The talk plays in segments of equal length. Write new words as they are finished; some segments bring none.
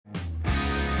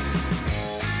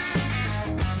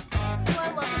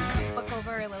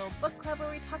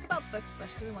books,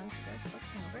 especially the ones that goes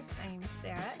Booktubers. I'm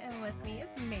Sarah, and with me is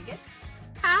Megan.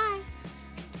 Hi.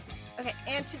 Okay,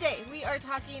 and today we are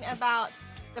talking about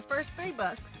the first 3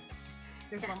 books.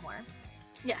 There's one more.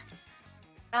 Yeah.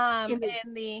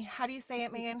 In the, how do you say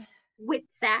it, Megan?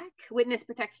 WITSEC, Witness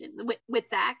Protection, the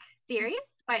WITSEC series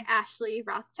by Ashley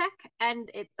Rostek,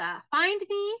 and it's Find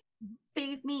Me,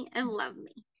 Save Me, and Love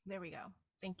Me. There we go.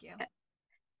 Thank you.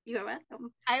 You're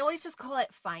welcome. I always just call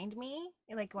it Find Me.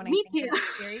 Like when Me I think too. of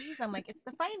the series, I'm like, it's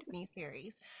the Find Me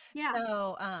series. Yeah.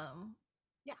 So,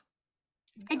 yeah.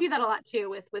 I do that a lot too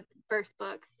with first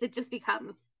books. It just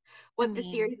becomes what the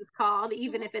series is called,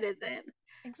 even if it isn't.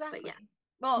 Exactly. But yeah.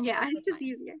 Well, yeah, it's just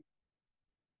easier.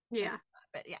 Yeah.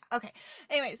 But yeah. Okay.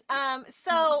 Anyways,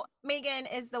 so Megan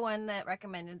is the one that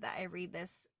recommended that I read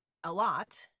this a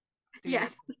lot.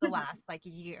 Yes. The last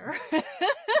year. Since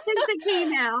it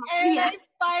came out. And yeah. I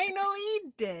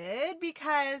finally did,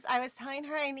 because I was telling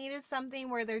her I needed something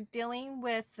where they're dealing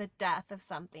with the death of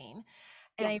something.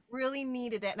 And I really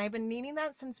needed it. And I've been needing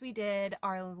that since we did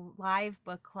our live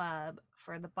book club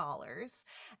for the Ballers.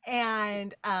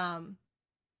 And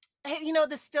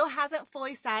this still hasn't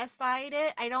fully satisfied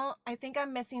it. I think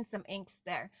I'm missing some inks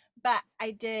there, but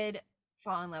I did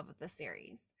fall in love with the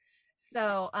series.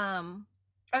 So,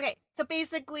 okay. So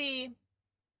basically,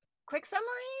 quick summary,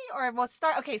 or we'll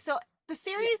start. Okay. So the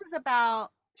series is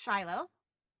about Shiloh,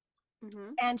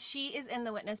 and she is in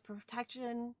the witness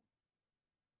protection,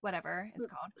 whatever it's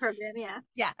called, program. Yeah.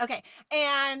 Yeah. Okay.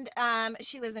 And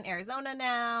she lives in Arizona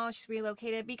now. She's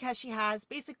relocated because she has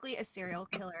basically a serial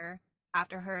killer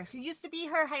after her, who used to be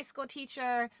her high school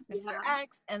teacher, Mr.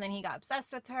 X, and then he got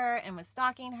obsessed with her and was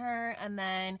stalking her, and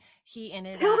then he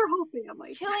ended Killed up her whole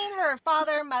family, killing her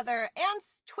father, mother, and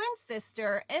twin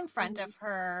sister in front of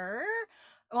her.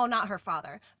 Well, not her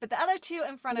father, but the other 2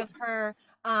 in front of her.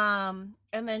 And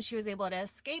then she was able to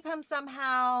escape him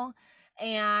somehow.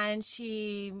 And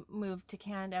she moved to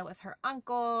Canada with her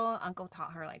uncle. Uncle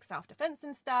taught her like self-defense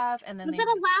and stuff. And then was it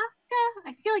Alaska?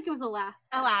 I feel like it was Alaska.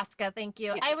 Alaska, thank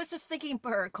you. Yeah. I was just thinking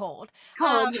cold.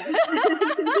 Cold.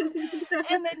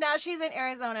 And then now she's in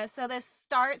Arizona. So this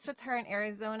starts with her in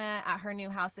Arizona at her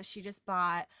new house that she just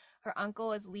bought. Her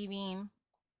uncle is leaving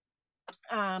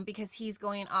because he's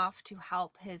going off to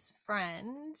help his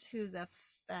friend who's a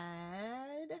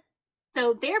Fed.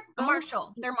 So they're both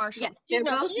Marshall. They're marshals. Yes, he's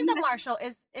a marshal.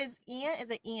 Is Ian? Is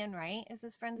it Ian? Right? Is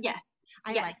his friend's name?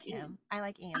 I like him. I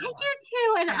like Ian. I do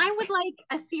too, and I would like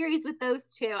a series with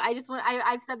those 2. I just want.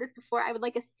 I've said this before. I would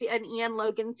like an Ian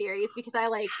Logan series because I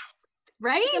like.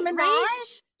 Right? The Menage? Right?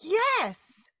 Yes.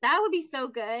 That would be so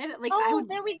good. Like,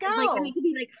 there we go. Like, and they could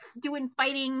be like doing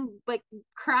fighting, like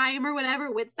crime or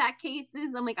whatever with SAC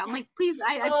cases. I'm like, please.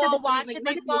 Watch it.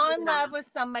 They fall in love with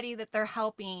somebody that they're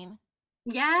helping.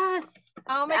 Yes.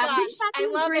 Oh my gosh, I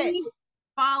love it.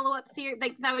 Follow-up series,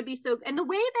 like that would be so good. And the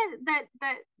way that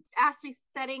Ashley's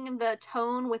setting the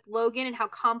tone with Logan and how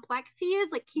complex he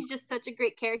is, like he's just such a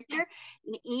great character. Yes.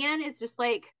 And Ian is just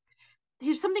like,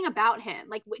 there's something about him,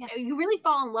 like you really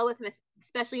fall in love with him,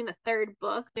 especially in the 3rd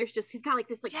book. He's got like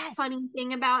this funny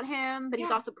thing about him, but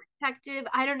he's also protective.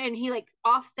 And he like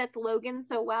offsets Logan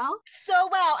so well,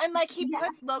 and like he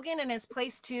puts Logan in his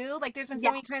place too. Like there's been so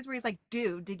many times where he's like,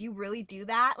 dude, did you really do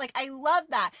that? Like I love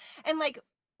that. And like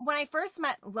when I first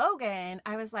met Logan,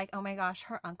 I was like, oh my gosh,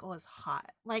 her uncle is hot.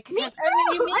 Like, you meet him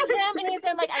and he's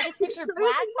in like, I just pictured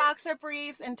black boxer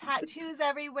briefs and tattoos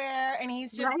everywhere, and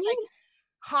he's just like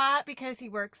hot because he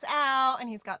works out and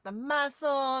he's got the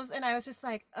muscles, and I was just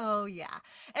like, oh yeah.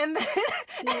 And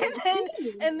then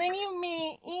and then you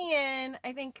meet Ian,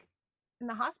 I think in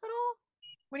the hospital,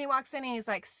 when he walks in and he's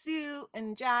like suit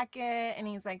and jacket and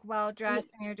he's like well dressed,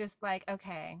 and you're just like,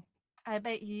 okay, I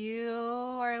bet you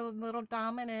are a little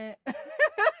dominant.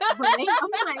 Right?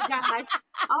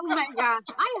 Oh my gosh.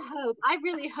 I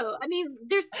really hope. I mean,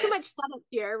 there's too much setup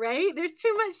here, right? There's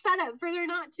too much setup for there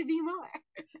not to be more.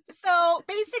 So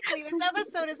basically, this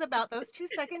episode is about those 2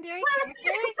 secondary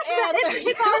characters, and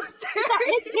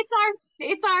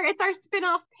it's our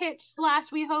spin-off pitch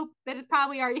 / we hope that it's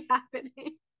probably already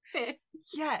happening.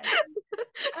 Yes.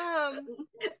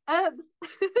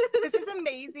 This is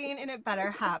amazing, and it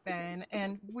better happen.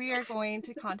 And we are going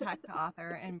to contact the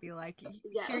author and be like,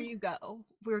 here you go.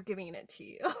 We're giving it to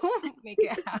you. Make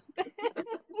it happen.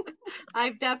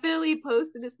 I've definitely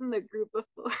posted this in the group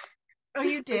before. Oh,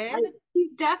 you did?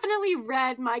 He's definitely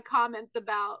read my comments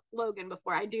about Logan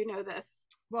before. I do know this.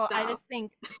 Well, so. I just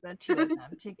think the 2 of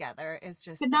them together is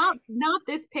just. But not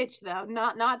this pitch though.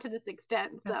 Not to this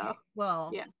extent. So okay.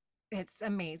 Well, yeah. It's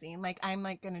amazing. Like I'm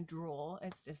like gonna drool.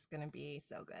 It's just gonna be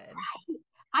so good.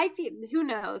 I feel who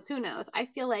knows. I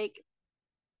feel like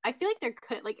I feel like there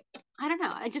could, like, I don't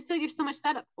know. I just feel like there's so much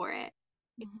setup for it.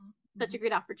 It's such a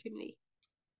great opportunity.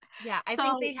 Yeah, I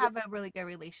think So they have a really good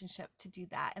relationship to do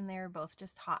that, and they're both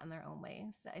just hot in their own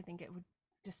ways. I think it would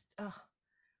just,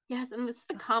 yes, and this is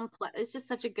the complex. It's just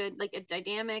such a good, like, a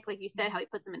dynamic, like you said, how he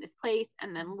puts them in his place,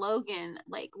 and then Logan,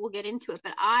 like, we'll get into it,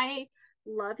 but I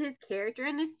love his character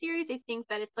in this series. I think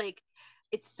that it's like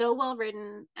it's so well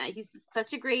written. He's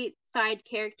such a great side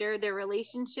character. Their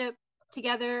relationship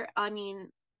together, I mean,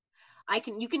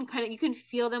 you can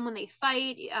feel them when they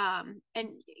fight,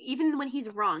 and even when he's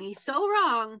wrong, he's so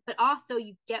wrong, but also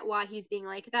you get why he's being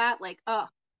like that, like, oh,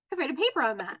 I could write a paper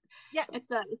on that. yes. It's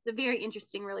a very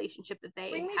interesting relationship that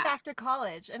they Bring me have. back to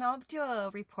college, and I'll do a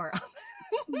report.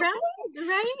 Right.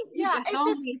 Yeah, it's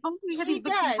just If only we had he these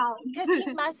books in does, because he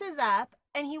college. messes up,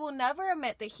 and he will never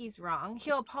admit that he's wrong.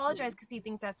 He'll apologize because he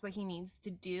thinks that's what he needs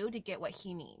to do to get what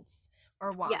he needs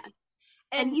or wants. Yes,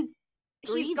 and And he's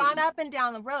he's gone grieving. up and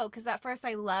down the road, because at first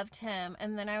I loved him,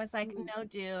 and then I was like, Mhm. no,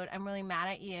 dude, I'm really mad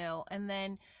at you. And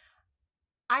then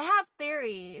I have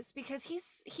theories, because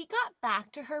he got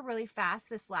back to her really fast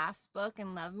this last book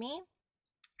in Love Me.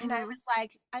 And I Mhm. was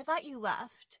like, I thought you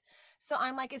left. So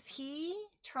I'm like, is he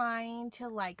trying to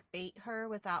like bait her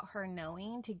without her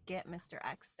knowing to get Mr.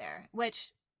 X there?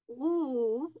 Which,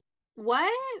 Ooh,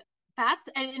 what? That's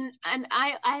and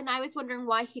I was wondering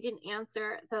why he didn't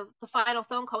answer the final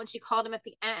phone call when she called him at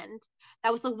the end.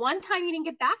 That was the one time he didn't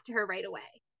get back to her right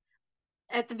away.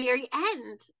 At the very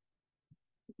end,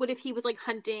 what if he was like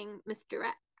hunting Mr.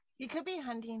 X? he could be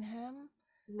hunting him.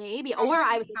 Maybe. I Or hope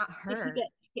I was he's not like, he hurt.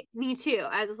 get me too.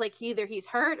 I was like, either he's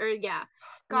hurt or yeah,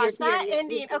 Gosh, that you're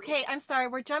ending. Okay, I'm sorry.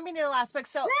 We're jumping to the last book.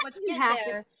 So let's it get happens.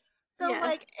 there. So, Yeah.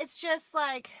 like, it's just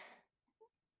like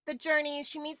the journey.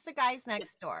 She meets the guys Yeah.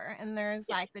 next door, and there's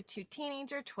Yeah. like the two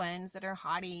teenager twins that are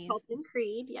hotties. Colton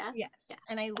Creed, yes. Yeah. Yes.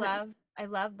 And Uh-huh. I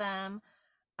love them.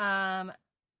 Um,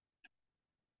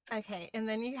 okay, and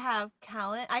then you have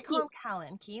Callan. I call him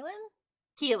Callan. Keelan?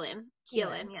 Keelan,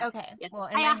 Keelan. yes. Okay. Yes. Well,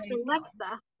 in I my head asked he's Callan.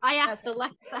 Alexa. I asked Okay.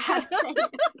 Alexa how to say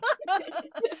it.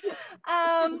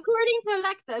 um, According to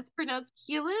Alexa, it's pronounced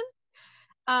Keelan.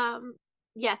 Um,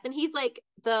 yes, and he's like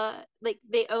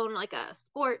they own like a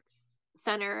sports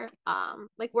center,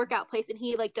 like workout place, and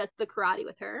he like does the karate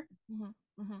with her. mhm,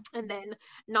 mhm, And then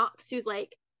Knox, who's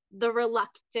like the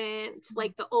reluctant, mhm,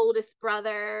 like the oldest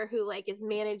brother who like is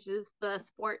manages the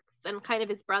sports and kind of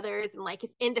his brothers and like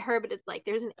is into her, but it's like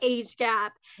there's an age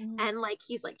gap, mhm. and like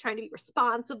he's like trying to be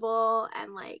responsible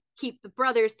and like keep the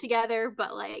brothers together,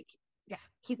 but like Yeah.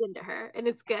 he's into her and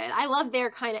it's good. I love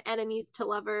their kind of enemies to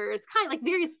lovers, kind of like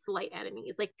very slight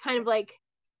enemies, like kind of like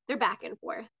they're back and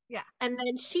forth. Yeah. And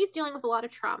then she's dealing with a lot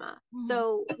of trauma. Mhm,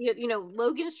 So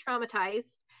Logan's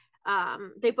traumatized.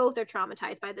 They both are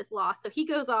traumatized by this loss. So he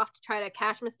goes off to try to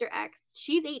catch Mr. X.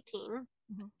 She's 18.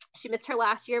 mhm, She missed her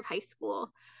last year of high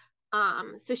school.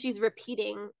 So she's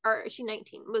repeating, or is she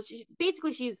 19? Well,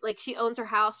 she's like, she owns her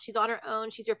house. She's on her own.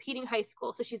 She's repeating high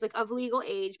school. So she's like of legal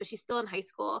age, but she's still in high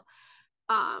school.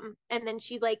 And then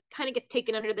she like kind of gets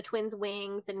taken under the twins'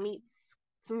 wings and meets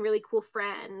some really cool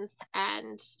friends.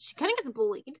 And she kind of gets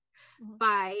bullied mhm,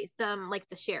 by some like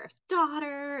the sheriff's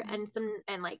daughter mhm,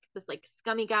 and like this like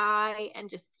scummy guy, and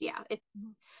just yeah, it's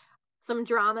mhm, some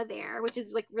drama there, which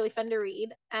is like really fun to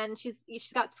read. And she's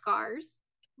got scars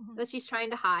mhm. that she's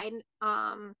trying to hide.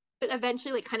 But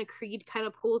eventually like kind of Creed kind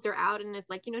of pulls her out and is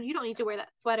like, you don't need to wear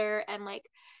that sweater, and like,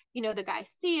 the guys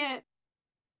see it,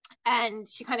 and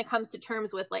she kind of comes to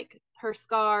terms with like her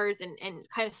scars and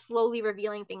kind of slowly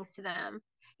revealing things to them,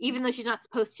 even though she's not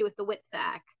supposed to with the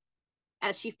WITSEC,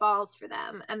 as she falls for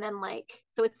them. And then like,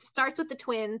 so it starts with the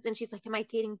twins and she's like, am I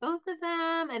dating both of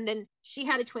them? And then she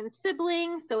had a twin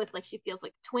sibling, so it's like she feels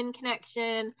like twin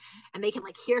connection, and they can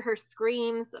like hear her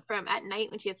screams from at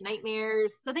night when she has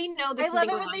nightmares, so they know I there's love something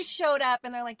it going when on. they showed up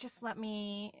and they're like, just let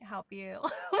me help you.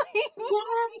 Yeah,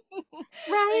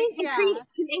 right. Like, yeah.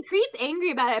 And Creed's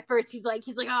angry about it at first. He's like,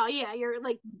 oh yeah, you're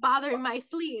like bothering my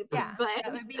sleep. Yeah. But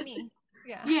That would be me.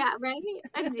 Yeah. yeah, right.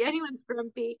 Anyone's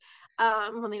grumpy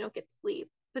when they don't get sleep.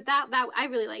 But that I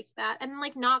really liked that. And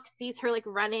like Knox sees her like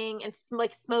running and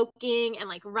like smoking and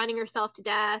like running herself to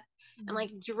death and Mhm,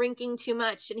 like drinking too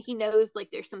much, and he knows like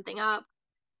there's something up.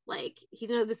 Like he's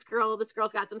this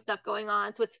girl's got some stuff going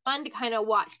on. So it's fun to kind of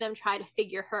watch them try to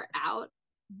figure her out,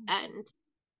 mhm, and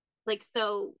like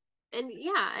so, and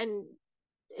yeah,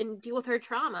 and deal with her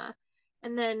trauma.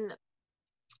 And then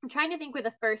I'm trying to think where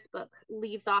the first book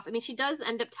leaves off. I mean, she does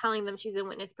end up telling them she's in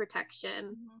witness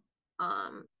protection. mhm,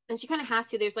 And she kind of has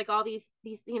to. There's like all these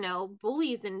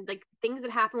bullies and like things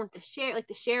that happen with the sheriff. Like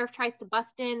the sheriff tries to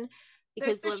bust in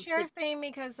There's because the like sheriff thing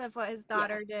because of what his yeah,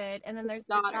 daughter did, and then his there's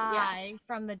the daughter, yeah. guy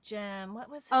from the gym. What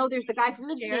was his Oh, there's the guy name? from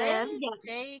the Jared? gym. Yeah.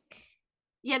 Jake?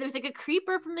 Yeah, there's like a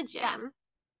creeper from the Yeah. gym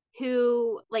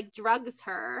who like drugs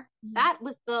her. Mhm. That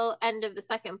was the end of the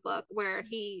second book where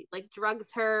he like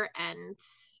drugs her and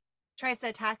Tries to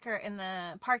attack her in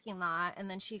the parking lot, and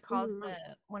then she calls mhm, the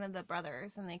one of the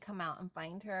brothers, and they come out and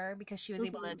find her because she was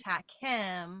able to mhm. attack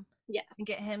him Yes. and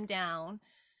get him down.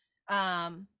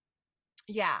 Um,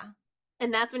 yeah.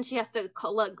 And that's when she has to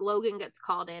call, like Logan gets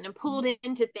called in and pulled Mhm.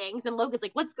 into things, and Logan's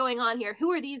like, "What's going on here?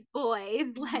 Who are these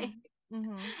boys?" Like, Mhm.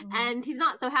 Mhm. Mhm. and he's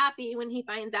not so happy when he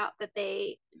finds out that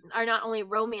they are not only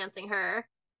romancing her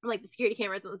from like the security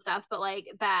cameras and stuff, but like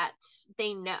that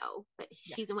they know that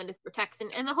Yeah. she's in witness protection.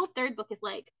 And the whole third book is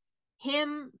like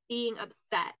him being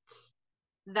upset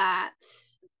that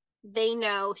they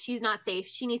know she's not safe.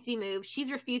 She needs to be moved.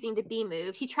 She's refusing to be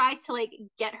moved. He tries to like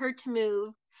get her to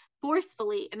move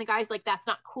forcefully, and the guy's like, "That's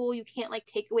not cool. You can't like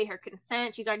take away her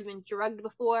consent. She's already been drugged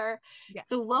before." Yeah.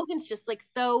 So Logan's just like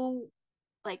so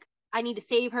like, I need to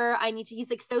save her. I need to. He's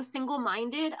like so single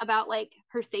minded about like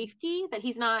her safety that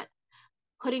he's not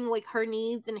putting like her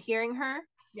needs and hearing her.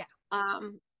 Yeah.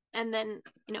 Um, and then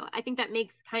I think that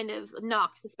makes kind of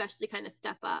Knox especially kind of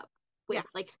step up Yeah. with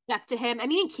like step to him. I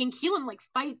mean, King Keelan like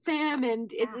fights him,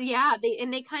 and Yeah. yeah,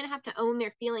 they kind of have to own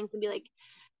their feelings and be like,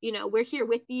 we're here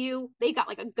with you. They got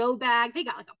like a go bag. They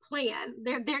got like a plan.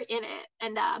 They're in it.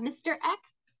 And Mr.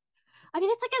 X. I mean,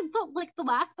 it's like the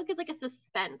last book is like a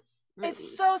suspense It's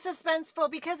movie. so suspenseful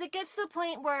because it gets to the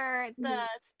point where the Mhm.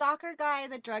 stalker guy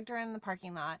that drugged her in the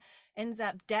parking lot ends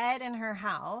up dead in her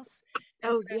house.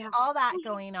 And so Oh there's yeah. all that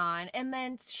going on. And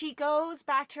then she goes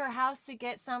back to her house to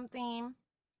get something,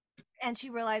 and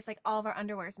she realized like all of her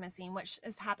underwear is missing, which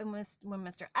has happened when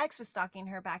Mr. X was stalking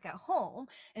her back at home.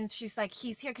 And she's like,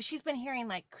 he's here because she's been hearing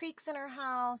like creaks in her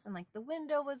house, and like the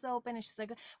window was open. And she's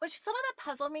like, which some of that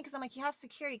puzzled me because I'm like, you have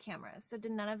security cameras. So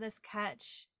did none of this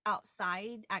catch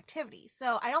outside activity?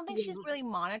 So I don't think she's Yeah. really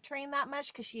monitoring that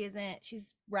much because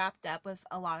she's wrapped up with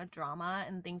a lot of drama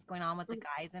and things going on with the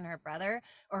guys and her brother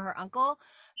or her uncle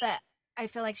that I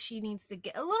feel like she needs to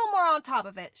get a little more on top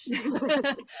of it.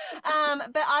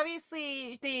 But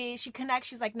obviously she connects,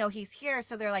 she's like, no, he's here.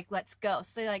 So they're like, let's go.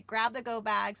 So they like grab the go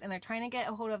bags and they're trying to get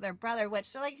a hold of their brother,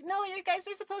 which they're like, no, you guys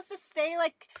are supposed to stay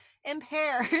like in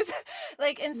pairs.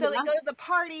 Like, and so they Yeah. go to the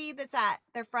party that's at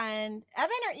their friend Evan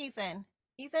or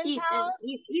Ethan's house.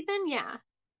 Ethan, yeah.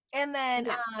 And then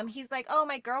Yeah. he's like, oh,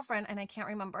 my girlfriend, and I can't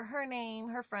remember her name,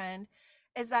 her friend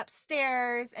is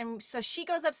upstairs. And so she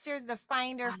goes upstairs to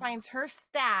find her, finds her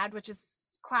stabbed, which is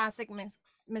classic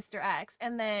Mr. X.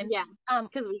 And then Yeah. um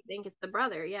Because we think it's the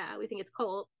brother. Yeah. We think it's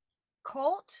Colt.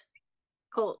 Colt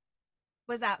Colt.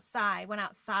 went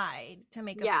outside to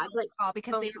make a Yeah. phone Like call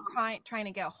because phone they call. were trying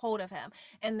to get a hold of him.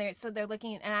 And they're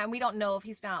looking, and we don't know if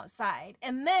he's found outside.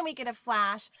 And then we get a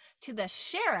flash to the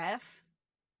sheriff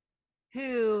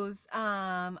who's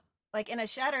like in a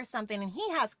shed or something, and he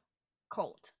has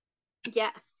Colt.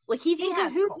 Yes. Like he's He in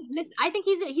has cahoots. Colt. I think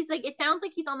he's like, it sounds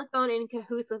like he's on the phone in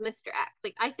cahoots with Mr. X.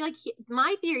 Like I feel like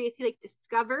my theory is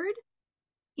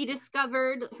he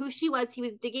discovered who she was. He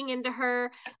was digging into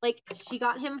her. Like she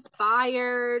got him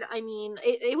fired. I mean,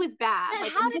 it was bad. But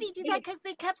Like how did he do that? Because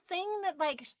they kept saying that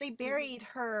like they buried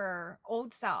her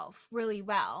old self really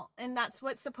well, and that's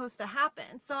what's supposed to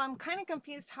happen. So I'm kind of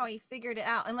confused how he figured it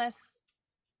out, unless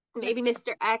maybe Miss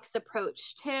Mr. X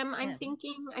approached him. him.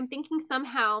 I'm thinking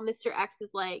somehow Mr. X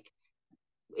is like,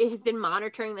 it has been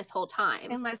monitoring this whole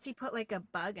time. Unless he put like a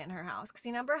bug in her house. Because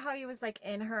you remember how he was like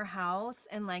in her house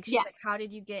and like she's Yeah. like, how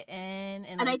did you get in? And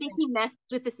And I like, think he messed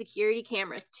with the security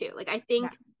cameras too. Like I yeah.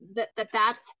 think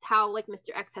that's how like Mr.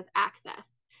 X has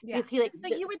access Yeah. because he like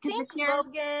So you would because the think sheriff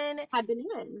Logan had been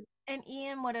in. and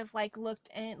Ian would have like looked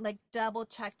in, like double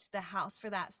checked the house for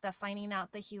that stuff, finding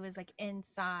out that he was like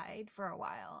inside for a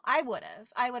while. I would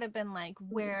have been like,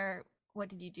 what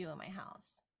did you do in my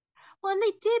house? Well, and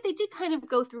they did kind of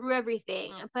go through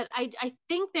everything, but I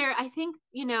think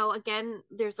again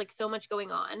there's like so much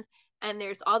going on, and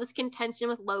there's all this contention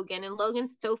with Logan, and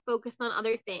Logan's so focused on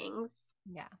other things.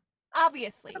 Yeah.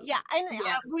 Obviously. Yeah. And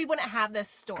Yeah, we wouldn't have this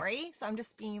story. So I'm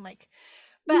just being like,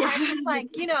 but yeah, I'm just like,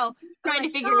 I'm trying to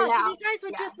like, figure it gosh, if you out. guys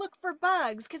would Yeah. just look for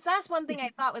bugs, because that's one thing I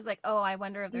thought was like, oh, I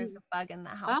wonder if there's a bug in the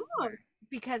house Oh, somewhere.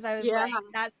 Because I was yeah, like,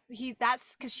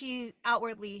 that's because she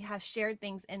outwardly has shared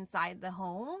things inside the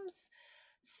homes.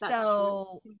 that's true.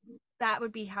 So that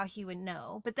would be how he would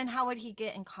know. But then how would he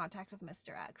get in contact with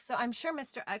Mr. X? So I'm sure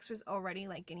Mr. X was already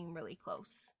like getting really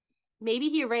close. Maybe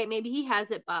you're right. Maybe he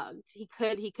has it bugged. He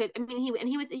could. I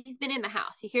mean, he's been in the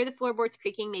house. You hear the floorboards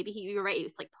creaking. Maybe you're right. He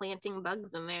was like planting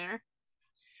bugs in there.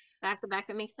 That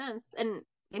makes sense. And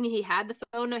I mean, he had the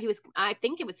phone. No, I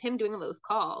think it was him doing those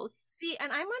calls. See,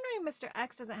 and I'm wondering if Mr.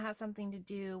 X doesn't have something to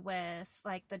do with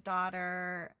like the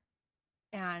daughter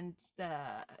and the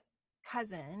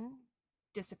cousin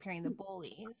disappearing, the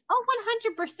bullies. Oh,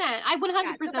 100%. I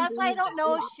Yeah, so 100% that's why I believe don't that.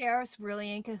 know if Yeah. Sheriff's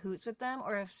really in cahoots with them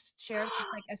or if Sheriff's just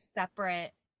like a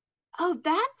separate Oh,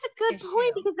 that's a good point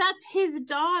issue. because that's his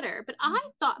daughter. But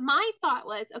my thought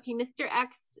was, okay, Mr.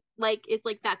 X like is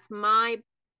like that's my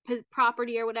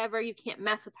property or whatever. You can't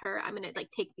mess with her. I'm gonna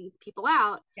like take these people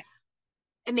out. Yeah.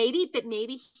 And maybe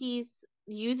he's See,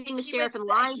 using the sheriff and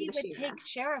lying to he the would sheriff. take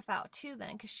Sheriff out too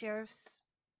then, because Sheriff's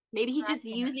Maybe he's just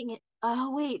harassing her. using it.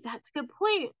 Oh wait, that's a good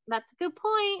point. That's a good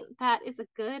point. That is a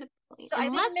good point. So I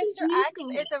think Unless he's Mr. X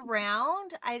using is it.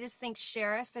 around. I just think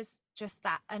Sheriff is just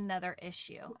that another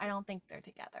issue. I don't think they're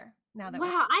together now that we're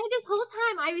Wow, I this whole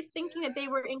time I was thinking that they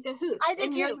were in cahoots, I did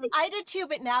and you're too. like, I did too,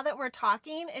 but now that we're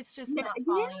talking, it's just yeah, not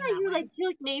falling yeah, that way. you're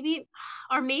like maybe,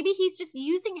 or maybe he's just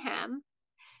using him,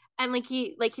 and like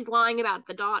he's lying about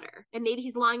the daughter, and maybe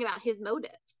he's lying about his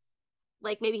motives.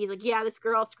 Like maybe he's like, yeah, this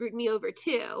girl screwed me over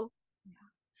too,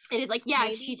 and he's like, yeah,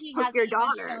 Maybe she he took hasn't your even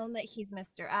daughter. shown that he's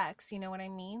Mr. X, you know what I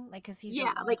mean? Like, because he's a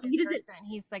Yeah, like wanted he doesn't. person.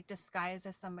 He's like disguised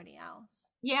as somebody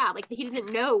else. Yeah, like he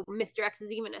doesn't know Mr. X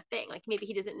is even a thing. Like maybe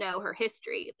he doesn't know her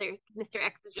history. Mr.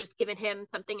 X has just given him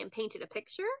something and painted a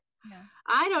picture. Yeah.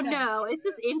 I Who don't knows? know. It's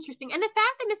just interesting. And the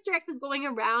fact that Mr. X is going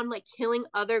around like killing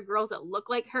other girls that look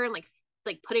like her and like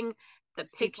putting the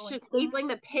picture, Stapling. stapling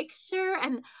the picture,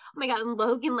 and oh my god, and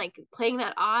Logan like playing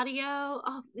that audio.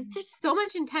 Oh, it's just so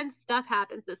much intense stuff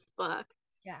happens this book.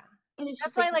 Yeah. And it's That's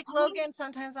just why, like, like, oh, Logan,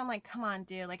 sometimes I'm like, come on,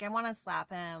 dude. Like, I want to slap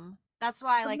him. That's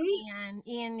why, like, right? Ian.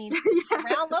 Ian needs to be Yeah,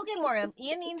 around Logan more.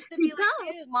 Ian needs to he be like,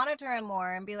 does. dude, monitor him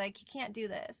more and be like, you can't do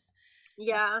this.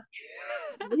 Yeah.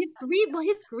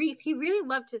 His grief, he really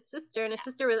loved his sister, and his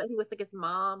sister was, he was like his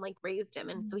mom like raised him,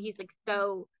 and so Mhm. he's like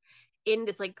so in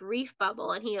this like grief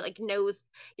bubble, and he like knows,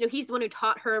 he's the one who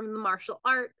taught her martial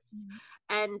arts, Mhm.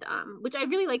 and which I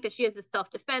really like that she has this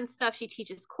self-defense stuff. She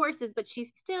teaches courses, but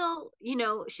she's still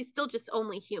just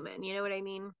only human, you know what I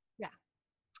mean? Yeah.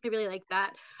 I really like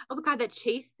that. Oh my god, that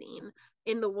chase scene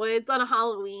in the woods on a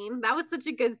Halloween. That was such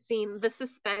a good scene. The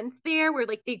suspense there where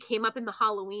like they came up in the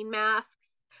Halloween masks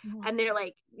Mhm. and they're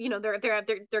like,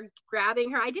 they're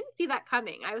grabbing her. I didn't see that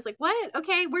coming. I was like, "What?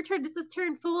 Okay, this is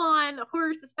turned full on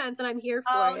horror suspense and I'm here for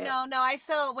Oh, it." no, no.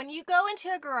 So when you go into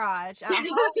a garage at a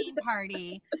Halloween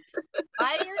party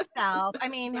by yourself, I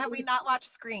mean, have we not watched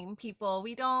Scream, people?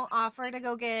 We don't offer to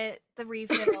go get the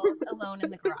refills alone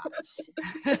in the garage.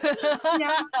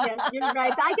 Yeah, yes, you're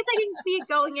right. I guess I didn't see it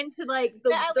going into like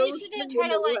the At those least you didn't three try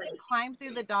in to the like woods. climb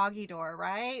through the doggy door,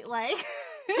 right? Like,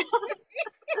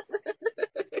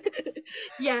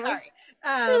 Yes. sorry.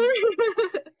 Um,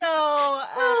 so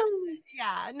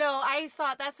yeah, no, I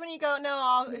saw it. That's when you go, no,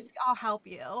 I'll help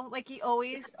you. Like he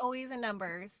always in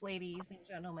numbers, ladies and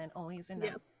gentlemen, always in Yeah.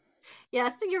 numbers. Yeah,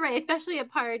 so you're right. Especially at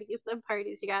parties. Some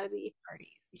parties you gotta be Parties.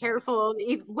 You gotta careful,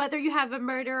 whether you have a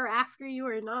murderer after you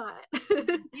or not.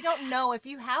 you don't know if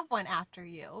you have one after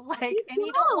you. Like, You and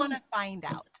you don't want don't. to find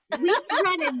out. We've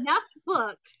read enough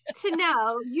books to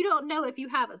know you don't know if you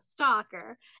have a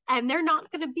stalker, and they're not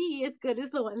going to be as good as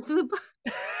the ones in the book.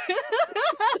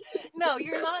 No,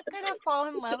 you're not gonna fall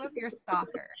in love with your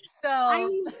stalker. I So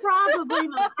mean, probably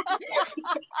not.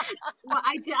 Well,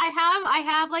 I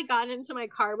have like gotten into my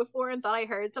car before and thought I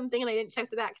heard something, and I didn't check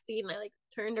the back seat, and I like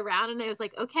turned around and I was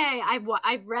like, okay,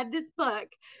 I've read this book,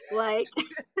 like.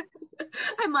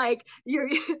 I'm like,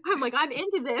 I'm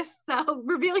into this, so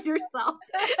reveal yourself.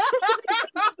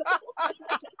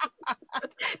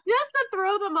 Just to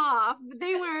throw them off.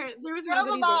 There was throw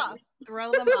nobody them off. there.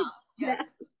 Throw them off. Yep. Yeah.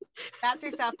 That's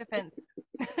your self-defense.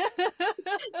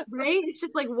 Right? It's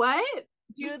just like, what?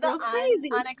 Do This the girl's crazy.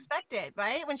 unexpected,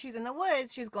 right? When she's in the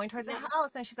woods, she was going towards the Yeah.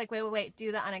 house and she's like, wait,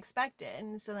 do the unexpected.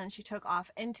 And so then she took off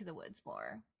into the woods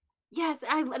more. Yes,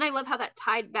 and I love how that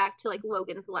tied back to like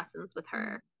Logan's lessons with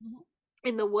her Mm-hmm.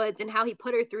 in the woods and how he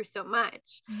put her through so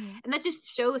much. Mm-hmm. And that just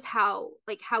shows how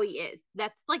he is.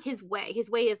 That's like his way. His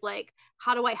way is like,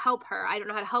 how do I help her? I don't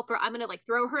know how to help her. I'm gonna like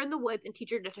throw her in the woods and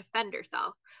teach her to defend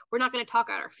herself. We're not gonna talk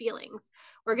out our feelings.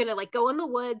 We're gonna like go in the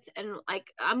woods and like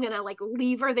I'm gonna like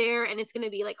leave her there, and it's gonna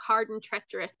be like hard and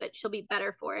treacherous, but she'll be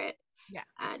better for it. Yeah.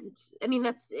 And I mean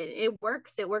it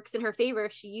works. It works in her favor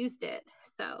if she used it.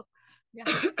 So Yeah.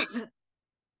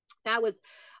 that was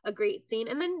a great scene.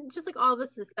 And then just like all the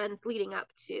suspense leading up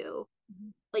to Mm-hmm.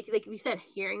 like you said,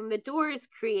 hearing the doors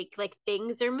creak, like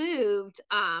things are moved.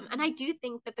 And I do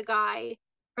think that the guy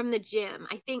from the gym.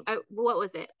 I think what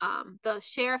was it? The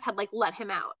sheriff had like let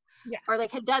him out. Yeah. Or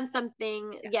like had done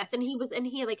something, Yeah. yes, and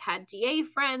he like had DA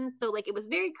friends, so like it was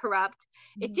very corrupt.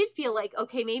 It Mhm. did feel like,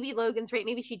 okay, maybe Logan's right,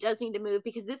 maybe she does need to move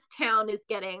because this town is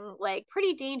getting like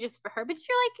pretty dangerous for her. But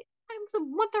you're like,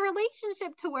 want the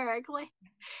relationship to work, like,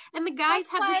 and the guys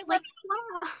That's have this why, like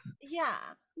like, yeah.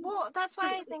 Well, that's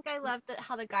why I think I loved that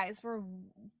how the guys were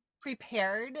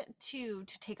prepared to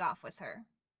take off with her.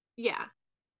 yeah,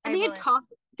 I and really.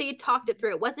 they had talked it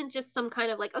through. It wasn't just some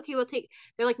kind of like, okay, we'll take,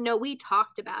 they're like, no, we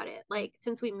talked about it, like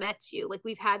since we met you, like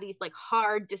we've had these like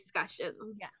hard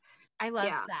discussions. Yeah. I loved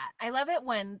Yeah. that. I love it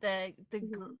when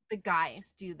Mhm. the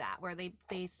guys do that, where they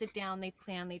sit down, they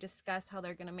plan, they discuss how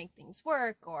they're going to make things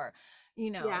work, or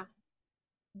you know Yeah.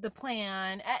 the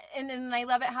plan. And then I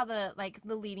love it how the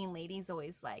leading lady's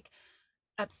always like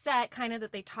upset kind of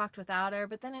that they talked without her,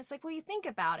 but then it's like, well, you think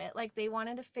about it, like they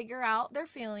wanted to figure out their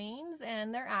feelings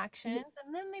and their actions,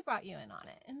 and then they brought you in on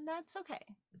it, and that's okay.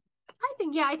 I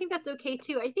think, yeah, I think that's okay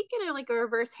too. I think in like a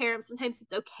reverse harem, sometimes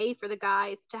it's okay for the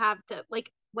guys to have to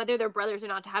like, whether they're brothers or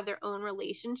not, to have their own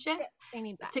relationship Yes, they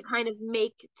need that. to kind of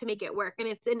make it work. And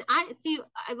it's, and I see,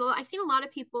 I've seen a lot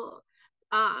of people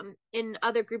in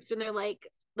other groups when they're like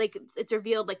it's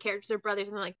revealed like characters are brothers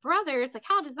and they're like, brothers, like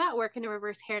how does that work in a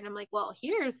reverse harem? And I'm like, well,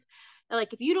 here's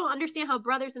like, if you don't understand how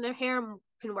brothers in a harem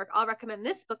can work, I'll recommend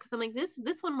this book, because I'm like,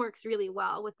 this one works really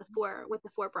well with the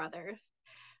four brothers.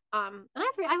 And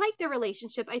I like their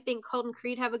relationship. I think Colt and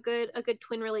Creed have a good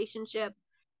twin relationship,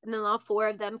 and then all four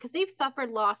of them, because they've suffered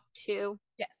loss too,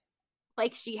 Yes.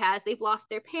 like she has. They've lost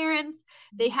their parents.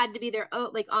 They had to be their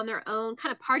own, like on their own,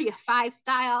 kind of party of five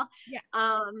style.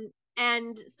 Yeah.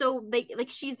 And so they like,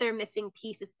 she's their missing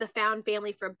piece. It's the found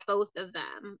family for both of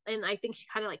them, and I think she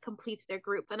kind of like completes their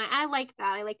group. And I like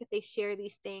that. I like that they share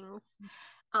these things.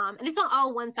 And it's not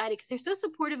all one sided because they're so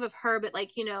supportive of her, but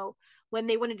like, when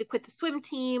they wanted to quit the swim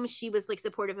team, she was like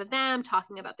supportive of them,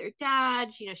 talking about their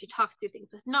dad. She talks through things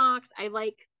with Knox. I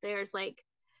like, there's like,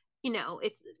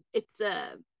 it's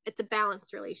a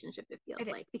balanced relationship, it feels It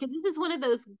is. like, because this is one of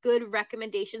those good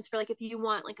recommendations for like, if you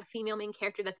want like a female main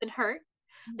character that's been hurt,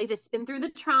 like that's been through the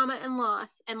trauma and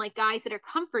loss, and like guys that are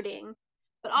comforting,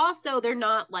 but also they're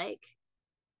not like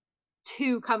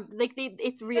like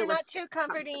it's They're not realistic too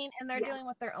comfort. comforting, and they're Yeah, dealing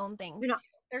with their own they're things not, too.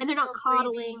 They're and they're not still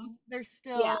coddling. grieving. They're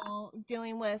Yeah, still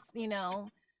dealing with,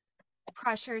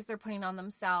 pressures they're putting on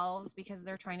themselves because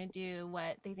they're trying to do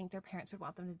what they think their parents would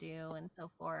want them to do and so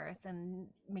forth, and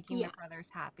making their yeah, brothers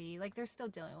happy. Like they're still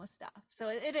dealing with stuff. So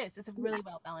it is. It's a yeah. really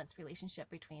well balanced relationship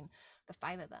between the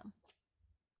five of them.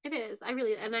 It is. I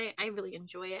really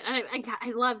enjoy it, and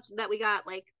I loved that we got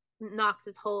like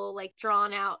Knox's whole like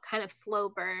drawn out kind of slow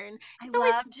burn. I It's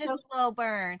always loved his so, slow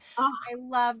burn. oh, I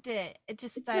loved it. It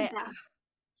just it's the best.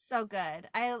 so good.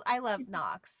 I love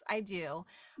Knox. I do.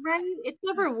 Right? It's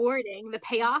so rewarding, the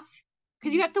payoff,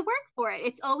 because you Mhm. have to work for it.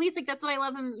 It's always like, that's what I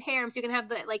love in harems. You can have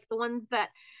the ones that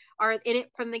are in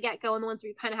it from the get go, and the ones where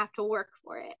you kind of have to work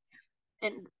for it,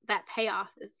 and that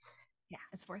payoff is, Yeah,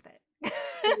 it's worth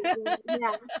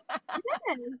yeah,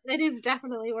 it. it is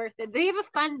definitely worth it. They have a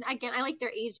fun, again, I like their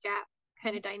age gap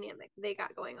kind of dynamic they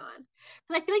got going on,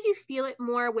 because I feel like you feel it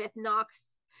more with Knox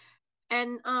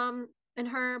and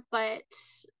her, but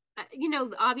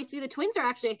obviously the twins are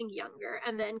actually, I think, younger,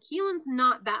 and then Keelan's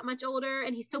not that much older,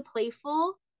 and he's so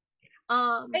playful. But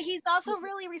um he's also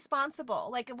really responsible.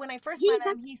 Like when I first met he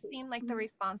him, he seemed like the that's,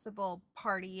 responsible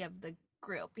party of the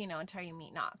group, until you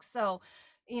meet Knox. So,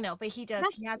 but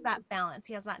that's he has that balance.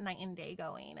 He has that night and day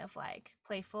going of like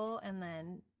playful, and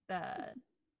then the that's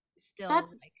still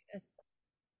like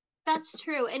that's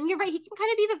true, and you're right, he can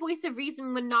kind of be the voice of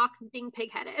reason when Knox is being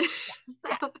pigheaded.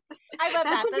 yeah. So I love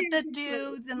that's that. a The very good point.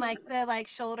 dudes and Yeah. like the like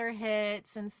shoulder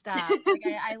hits and stuff. Like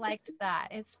I liked that.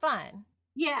 It's fun.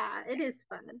 Yeah, it is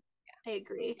fun. I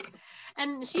agree.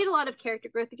 And she had a lot of character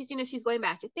growth because she's going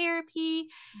back to therapy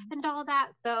and all that.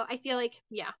 So I feel like,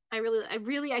 yeah, I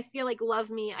feel like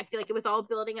Love Me. I feel like it was all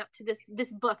building up to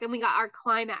this book, and we got our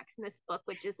climax in this book,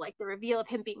 which is like the reveal of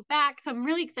him being back. So I'm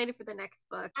really excited for the next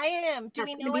book. I am. Do That's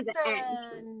we going to know be what the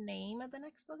end. the name of the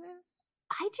next book is?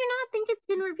 I do not think it's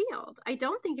been revealed. I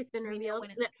don't think it's been Do we know revealed.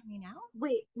 when it's coming out?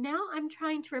 Wait, now I'm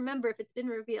trying to remember if it's been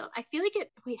revealed. I feel like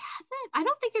it. Wait, has it? I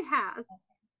don't think it has.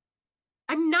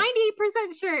 I'm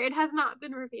 98% sure it has not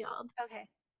been revealed. Okay.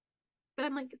 But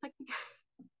I'm like, it's like,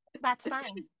 That's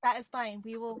fine. That is fine.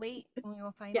 We will wait and we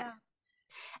will find yeah.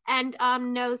 out.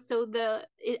 And no, so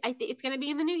I think it's gonna be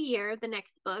in the new year, the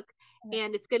next book, Okay.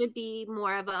 and it's gonna be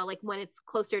more of a like, when it's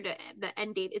closer to the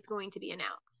end date, it's going to be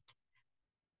announced.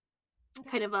 Okay.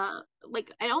 Kind of a like,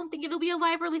 I don't think it'll be a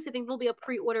live release. I think there'll be a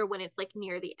pre-order when it's like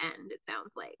near the end. It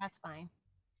sounds like. That's fine.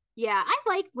 Yeah, I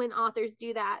like when authors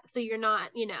do that, so you're not,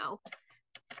 you know,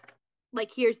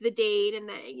 like here's the date, and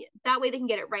then that way they can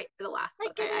get it right for the last Like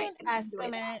book. give you I an enjoy that.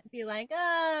 estimate, be like,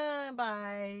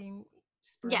 by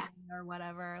spring Yeah, or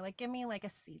whatever. Like give me like a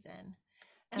season.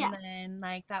 And yeah, then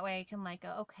like that way I can like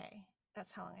go, okay,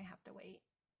 that's how long I have to wait.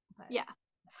 But yeah,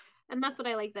 and that's what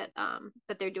I like that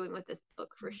that they're doing with this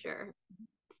book for mhm, sure.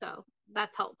 So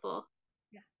that's helpful.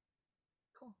 yeah,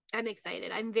 cool. I'm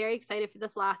excited. I'm very excited for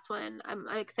this last one. I'm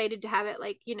excited to have it,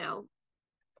 like, you know,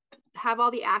 have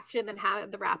all the action and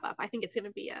have the wrap up. I think it's going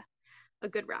to be a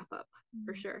good wrap up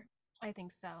for Mhm. sure. I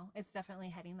think so. It's definitely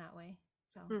heading that way.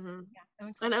 So Mm-hmm. yeah, I'm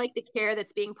And I excited. like the care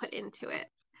that's being put into it.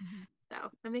 Mhm.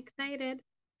 So I'm excited.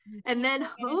 Me And too. then And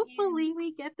you. hopefully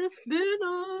we get the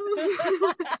spin-off.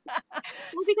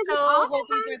 Well, because So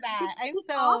hoping for that. I'm this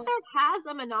so author has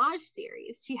a menage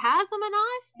series. She has a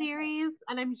menage okay. series,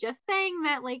 and I'm just saying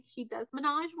that like she does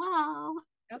menage well.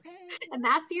 Okay. And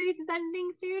that series is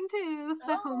ending soon too,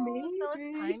 so Oh, so it's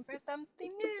maybe. time for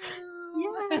something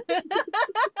new.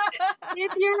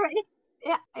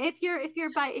 Yeah. If you're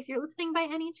if you're listening by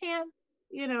any chance,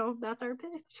 you know, that's our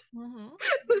pitch. hmm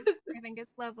I think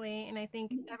it's lovely, and I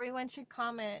think everyone should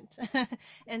comment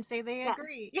and say they Yeah.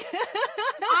 agree.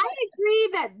 I agree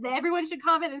that everyone should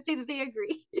comment and say that they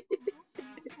agree.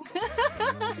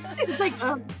 It's like,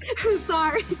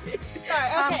 sorry.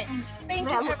 Sorry. Okay. Thank you,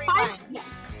 Yeah, look, everyone. yeah,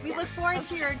 We yeah. look forward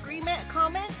to your agreement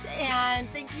comment, and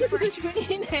thank you for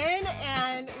tuning in.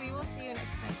 And we will see you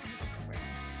next time.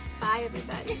 Bye,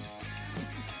 everybody.